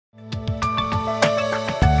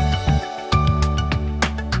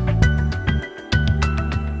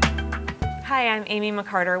Hi, I'm Amy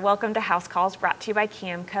McCarter. Welcome to House Calls, brought to you by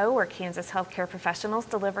KaMMCO, where Kansas healthcare professionals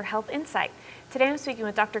deliver health insight. Today I'm speaking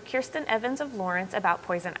with Dr. Kirsten Evans of Lawrence about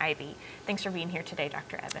poison ivy. Thanks for being here today,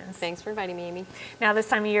 Dr. Evans. Thanks for inviting me, Amy. Now, this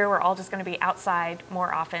time of year, we're all just going to be outside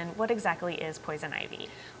more often. What exactly is poison ivy?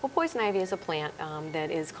 Well, poison ivy is a plant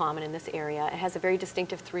that is common in this area. It has a very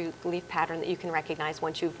distinctive three-leaf pattern that you can recognize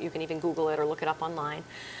once you can even Google it or look it up online.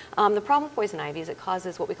 The problem with poison ivy is it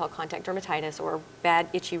causes what we call contact dermatitis, or bad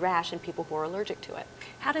itchy rash in people who are allergic to it.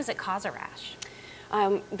 How does it cause a rash?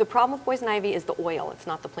 The problem with poison ivy is the oil. It's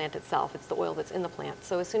not the plant itself. It's the oil that's in the plant.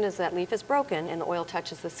 So as soon as that leaf is broken and the oil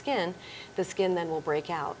touches the skin then will break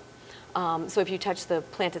out. So if you touch the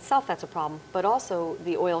plant itself, that's a problem. But also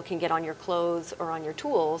the oil can get on your clothes or on your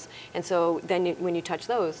tools. And so then when you touch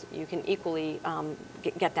those, you can equally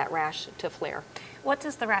get that rash to flare. What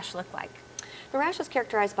does the rash look like? The rash is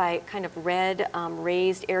characterized by kind of red,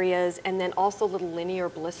 raised areas, and then also little linear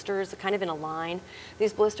blisters, kind of in a line.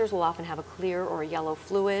 These blisters will often have a clear or a yellow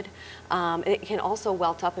fluid. It can also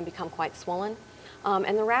welt up and become quite swollen.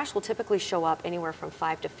 And the rash will typically show up anywhere from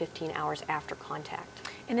 5 to 15 hours after contact.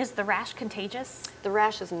 And is the rash contagious? The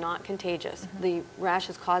rash is not contagious. The rash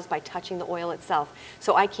is caused by touching the oil itself.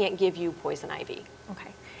 So I can't give you poison ivy.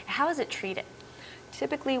 Okay. How is it treated?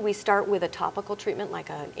 Typically, we start with a topical treatment like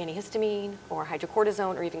an antihistamine or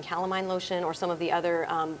hydrocortisone or even calamine lotion or some of the other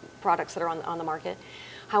products that are on the market.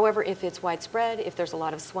 However, if it's widespread, if there's a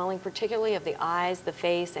lot of swelling, particularly of the eyes, the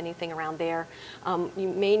face, anything around there, you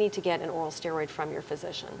may need to get an oral steroid from your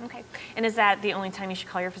physician. Okay. And is that the only time you should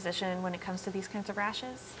call your physician when it comes to these kinds of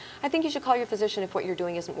rashes? I think you should call your physician if what you're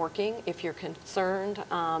doing isn't working, if you're concerned,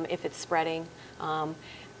 if it's spreading.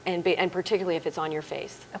 And particularly if it's on your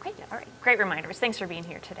face. Okay, yes. All right. Great reminders. Thanks for being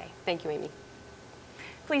here today. Thank you, Amy.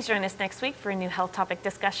 Please join us next week for a new health topic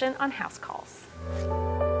discussion on House Calls.